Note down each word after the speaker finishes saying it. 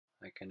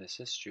can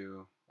assist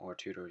you or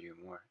tutor you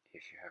more.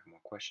 If you have more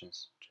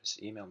questions,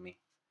 just email me.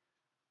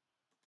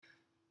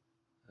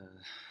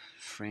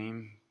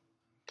 Frame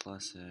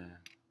plus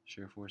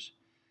shear force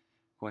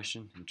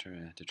question.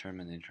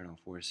 Determine the internal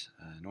force,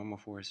 normal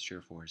force,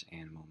 shear force,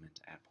 and moment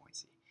at point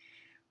C.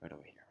 Right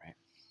over here, right?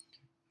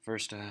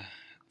 First,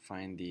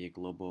 find the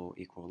global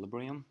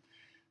equilibrium.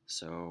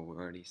 So we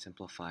already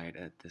simplified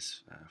at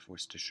this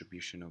force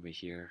distribution over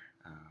here,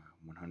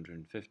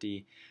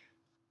 150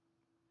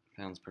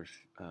 pounds per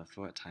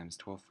foot times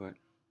 12 foot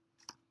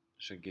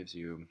should gives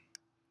you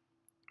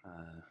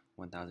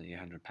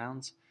 1,800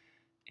 pounds.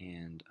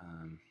 And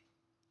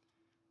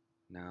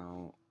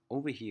now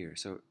over here,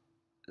 so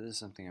this is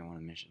something I want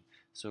to mention.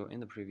 So in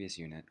the previous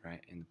unit,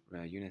 right, in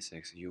unit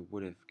 6, you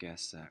would have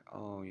guessed that,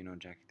 oh, you know,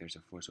 Jack, there's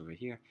a force over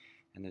here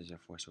and there's a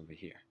force over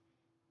here.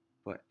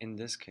 But in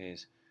this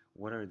case,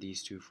 what are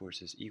these two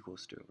forces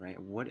equals to, right?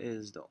 What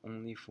is the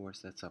only force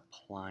that's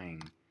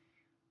applying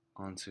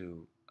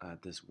onto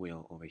this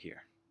wheel over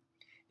here?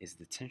 Is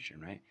the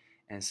tension, right?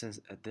 And since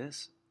that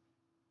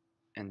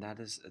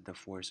is the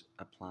force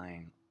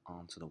applying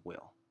onto the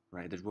wheel,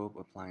 right? The rope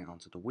applying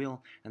onto the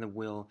wheel, and the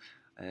wheel,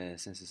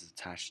 since it's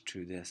attached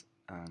to this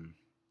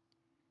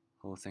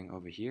whole thing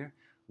over here,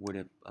 would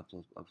have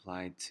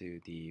applied to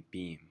the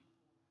beam.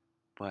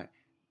 But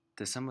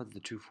the sum of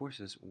the two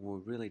forces will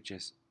really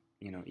just,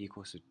 you know,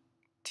 equals to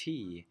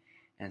T,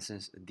 and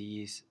since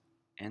these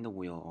and the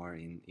wheel are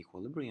in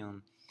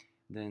equilibrium,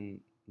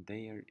 then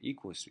they are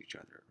equals to each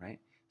other, right?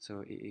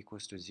 So it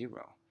equals to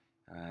 0.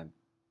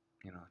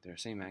 You know, they're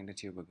same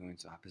magnitude but going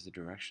to opposite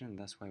direction.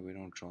 That's why we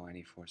don't draw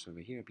any force over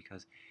here,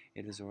 because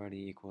it is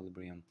already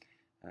equilibrium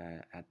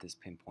at this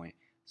pinpoint,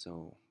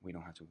 so we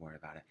don't have to worry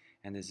about it.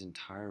 And this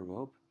entire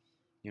rope,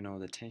 you know,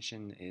 the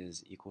tension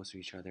is equal to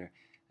each other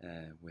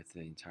with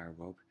the entire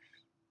rope.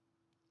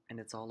 And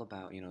it's all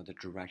about, you know, the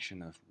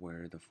direction of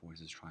where the force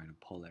is trying to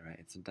pull it, right?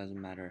 It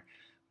doesn't matter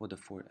what the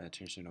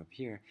tension over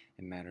here,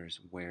 it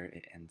matters where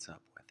it ends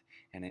up with.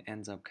 And it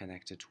ends up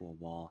connected to a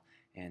wall,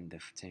 and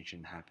the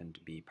tension happened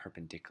to be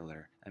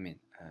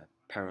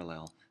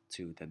parallel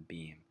to the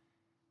beam,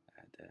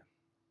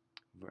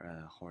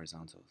 the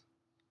horizontal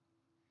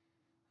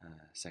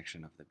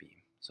section of the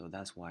beam. So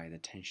that's why the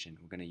tension,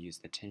 we're going to use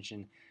the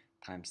tension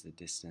times the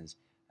distance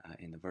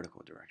in the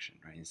vertical direction,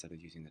 right? Instead of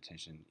using the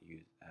tension,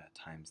 use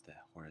times the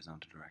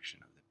horizontal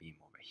direction of the beam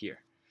over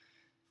here.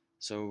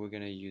 So we're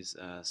going to use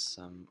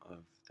sum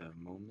of the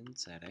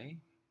moments at A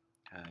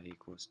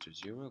equals to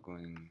 0,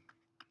 going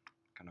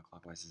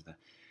counterclockwise is the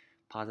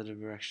positive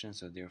direction,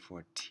 so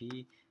therefore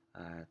T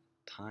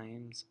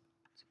times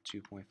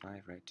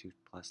 2.5, right? 2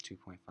 plus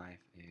 2.5,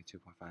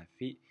 2.5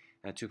 feet.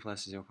 2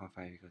 plus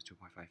 0.5 equals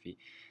 2.5 feet,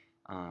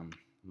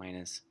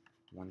 minus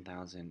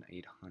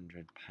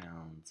 1,800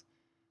 pounds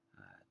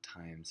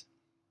times,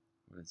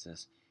 what is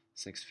this,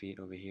 6 feet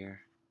over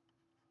here,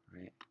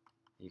 right,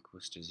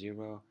 equals to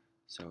 0.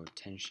 So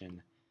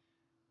tension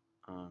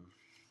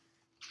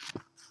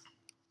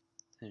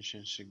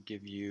should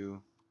give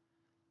you,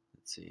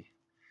 let's see,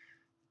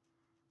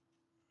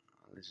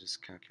 let's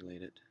just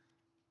calculate it,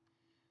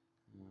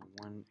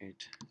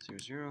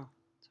 1800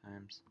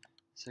 times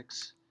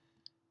 6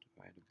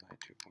 divided by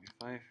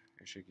 2.5,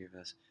 it should give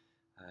us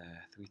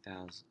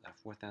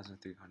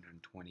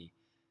 4,320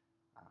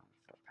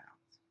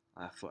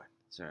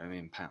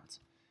 pounds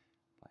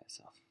by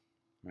itself,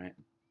 right?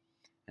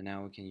 And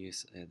now we can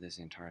use this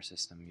entire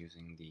system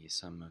using the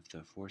sum of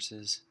the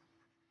forces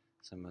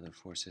in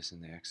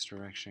the x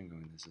direction,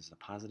 going this is the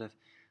positive,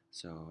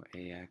 so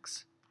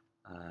AX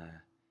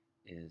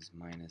is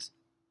minus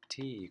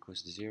T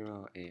equals to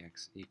 0,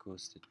 AX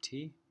equals to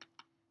T,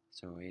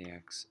 so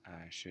AX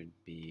should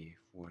be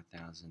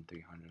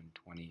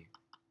 4,320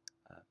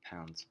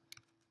 pounds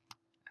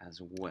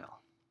as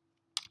well,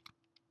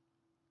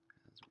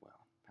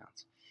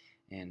 pounds.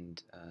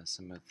 And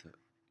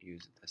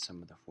use the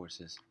sum of the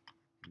forces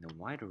in the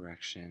y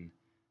direction,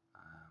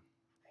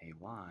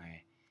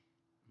 AY,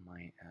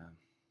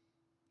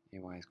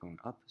 AY is going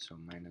up, so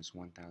minus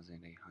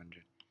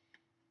 1,800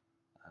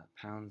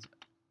 pounds,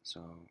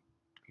 so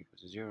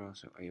equals to 0,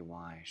 so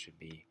AY should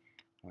be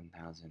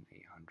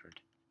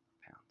 1,800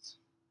 pounds.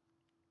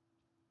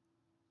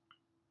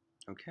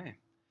 Okay,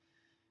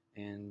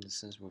 and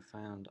since we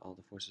found all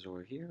the forces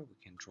over here, we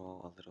can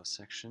draw a little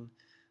section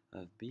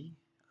of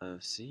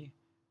C,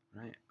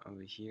 right?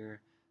 Over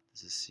here,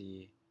 this is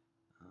C,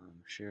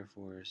 shear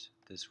force,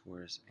 this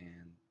force,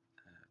 and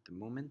the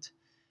moment.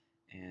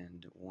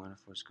 And one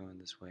force going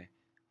this way,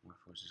 one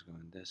force is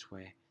going this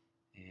way.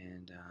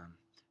 And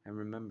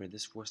remember,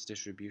 this force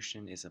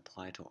distribution is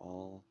applied to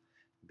all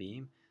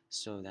beam,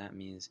 so that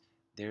means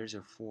there's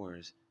a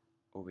force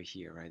over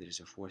here, right? There's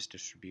a force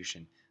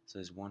distribution. So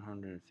it's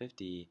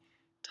 150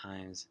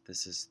 times,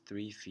 this is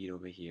 3 feet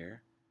over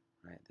here,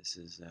 right? This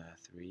is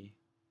 3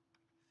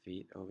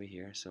 feet over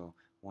here, so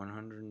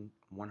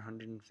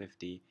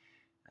 150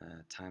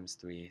 times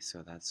 3,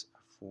 so that's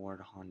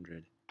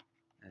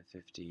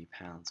 450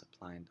 pounds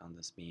applied on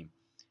this beam,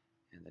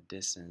 and the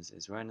distance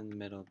is right in the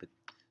middle, but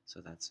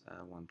so that's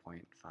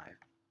 1.5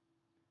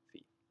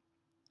 feet.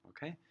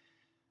 Okay,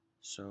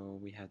 so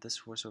we have this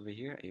force over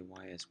here.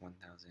 AY is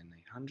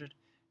 1,800.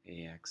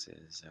 AX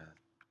is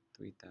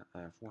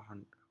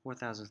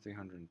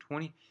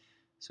 4,320.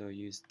 So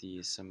use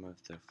the sum of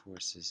the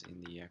forces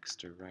in the x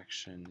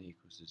direction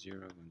equals to 0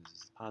 when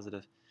this is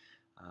positive.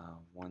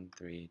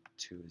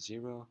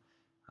 1320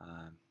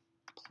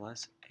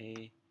 plus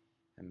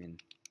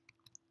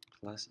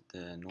plus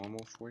the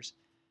normal force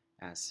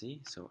at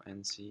C, so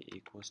NC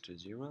equals to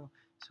 0,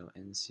 so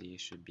NC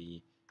should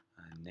be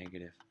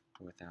negative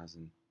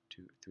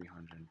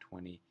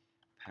 4,320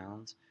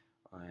 pounds,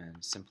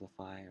 and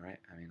simplify, right?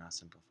 I mean, not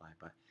simplify,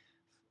 but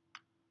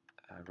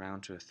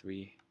round to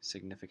 3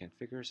 significant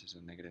figures, so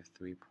negative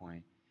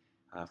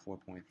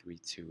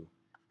 4.32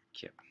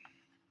 kip.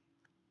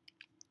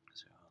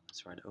 So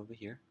let's write it over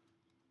here,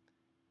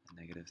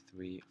 negative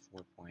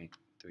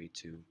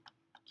 4.32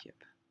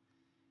 kip.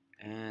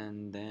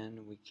 And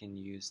then we can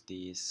use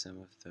the sum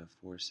of the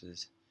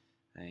forces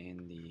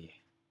in the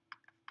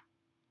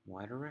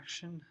y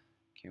direction.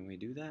 Can we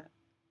do that?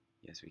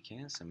 Yes, we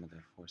can. Sum of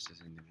the forces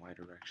in the y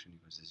direction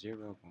equals to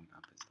 0. Going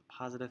up is the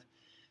positive.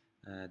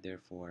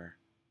 Therefore,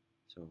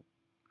 so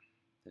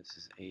this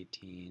is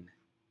 18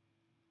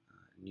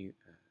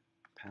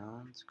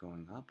 pounds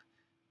going up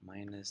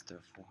minus the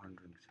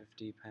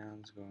 450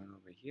 pounds going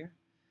over here.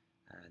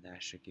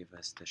 That should give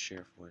us the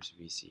shear force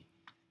VC.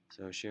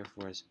 So shear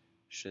force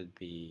should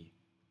be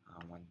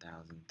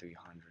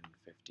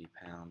 1,350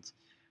 pounds.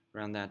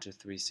 Round that to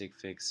 3 sig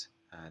figs,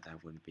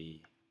 that would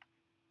be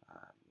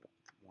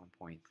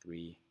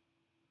 1.3.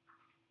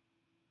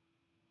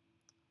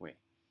 Wait,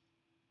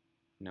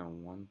 no,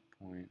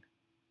 1.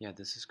 Yeah,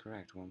 this is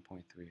correct.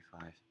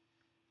 1.35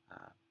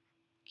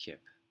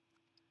 kip.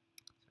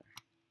 Sorry,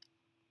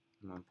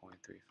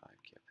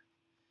 1.35 kip.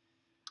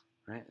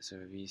 Right, so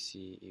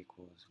VC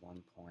equals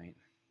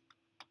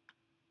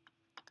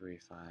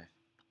 1.35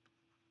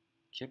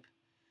 kip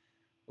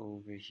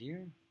over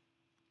here,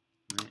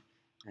 right?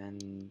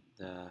 And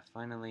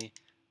finally,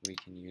 we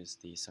can use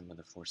the sum of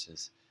the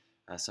forces,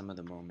 sum of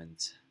the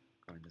moments.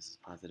 This is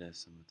positive.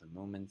 Sum of the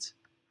moments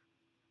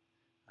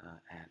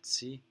at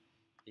C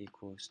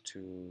equals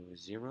to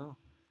 0.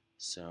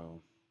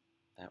 So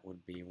that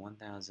would be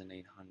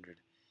 1,800.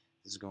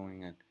 This is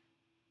going at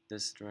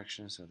this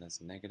direction, so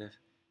that's negative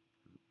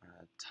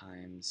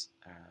times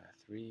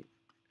 3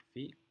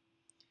 feet,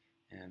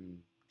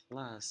 and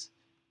plus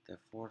the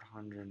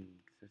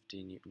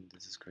 450 Newton.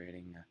 This is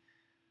creating a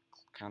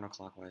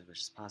counterclockwise,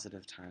 which is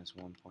positive, times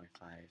 1.5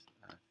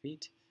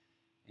 feet,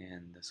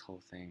 and this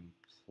whole thing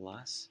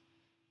plus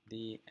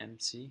the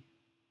MC,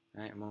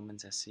 right,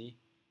 moments at C,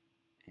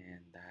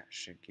 and that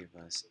should give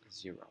us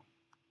 0.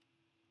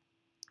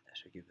 That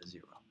should give us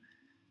 0.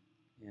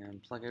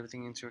 And plug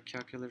everything into a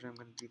calculator. I'm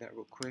going to do that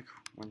real quick.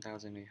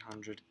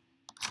 1,800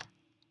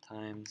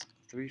 times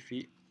 3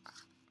 feet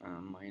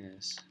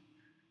minus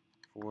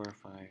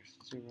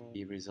 450.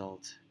 The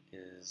result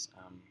is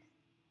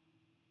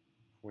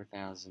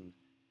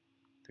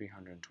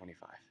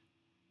 4,325.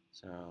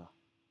 So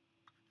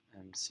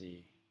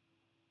MC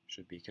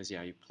should be, because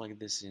yeah, you plug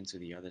this into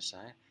the other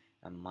side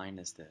and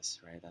minus this,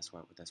 right? That's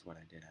what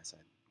I did. I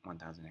said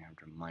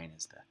 1,800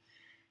 minus the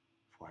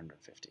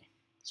 450.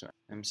 So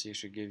MC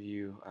should give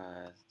you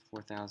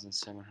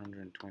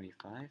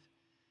 4,725.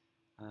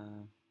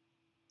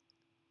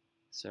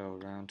 So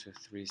round to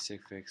 3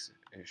 sig figs,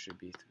 it should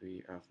be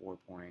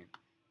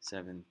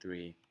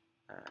 4.73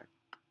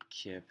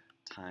 kip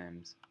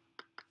times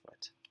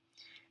foot.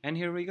 And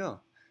here we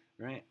go,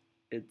 right?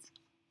 Let's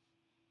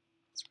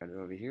write it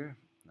over here.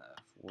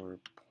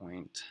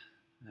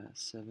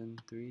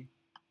 4.73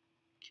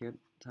 kip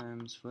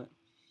times foot.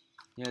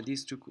 Yeah,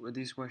 these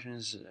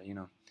questions,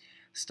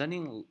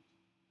 studying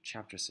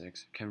chapter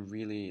 6 can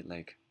really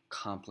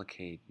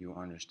complicate your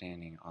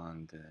understanding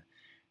on the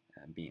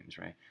beams,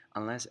 right?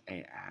 Unless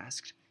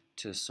asked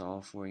to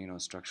solve for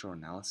structural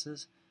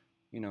analysis,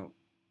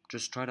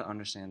 just try to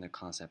understand the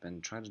concept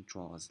and try to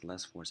draw as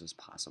less force as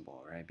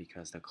possible, right?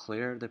 Because the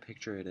clearer the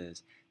picture it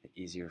is, the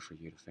easier for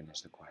you to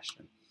finish the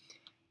question.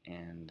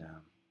 And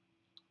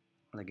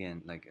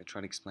again, I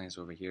try to explain this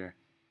over here.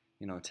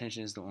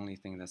 Tension is the only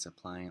thing that's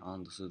applying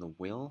onto the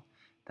wheel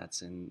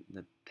that's in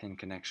the pin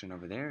connection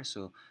over there.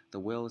 So the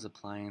wheel is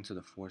applying to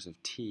the force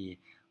of T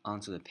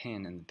onto the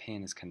pin, and the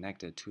pin is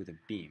connected to the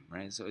beam,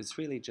 right? So it's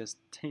really just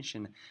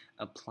tension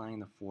applying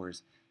the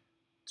force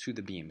to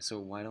the beam. So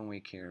why don't we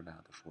care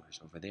about the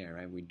force over there,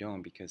 right? We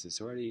don't, because it's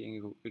already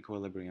in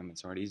equilibrium,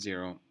 it's already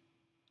 0.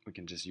 We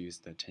can just use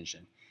the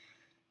tension.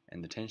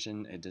 And the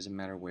tension, it doesn't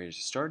matter where it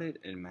started,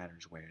 it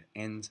matters where it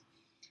ends.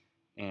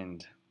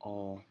 And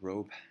all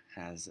rope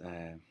has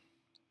a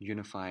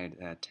unified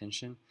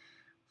tension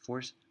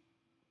force.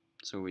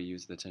 So we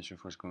use the tension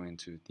force going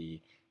to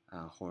the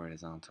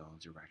horizontal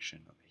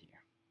direction over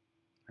here,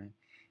 right?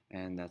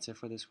 And that's it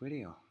for this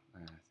video.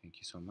 Thank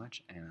you so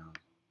much, and I'll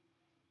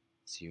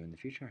see you in the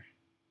future.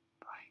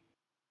 Bye.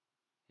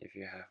 If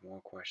you have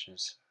more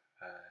questions,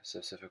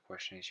 specific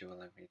questions you would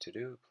like me to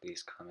do,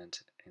 please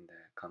comment in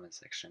the comment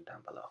section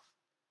down below.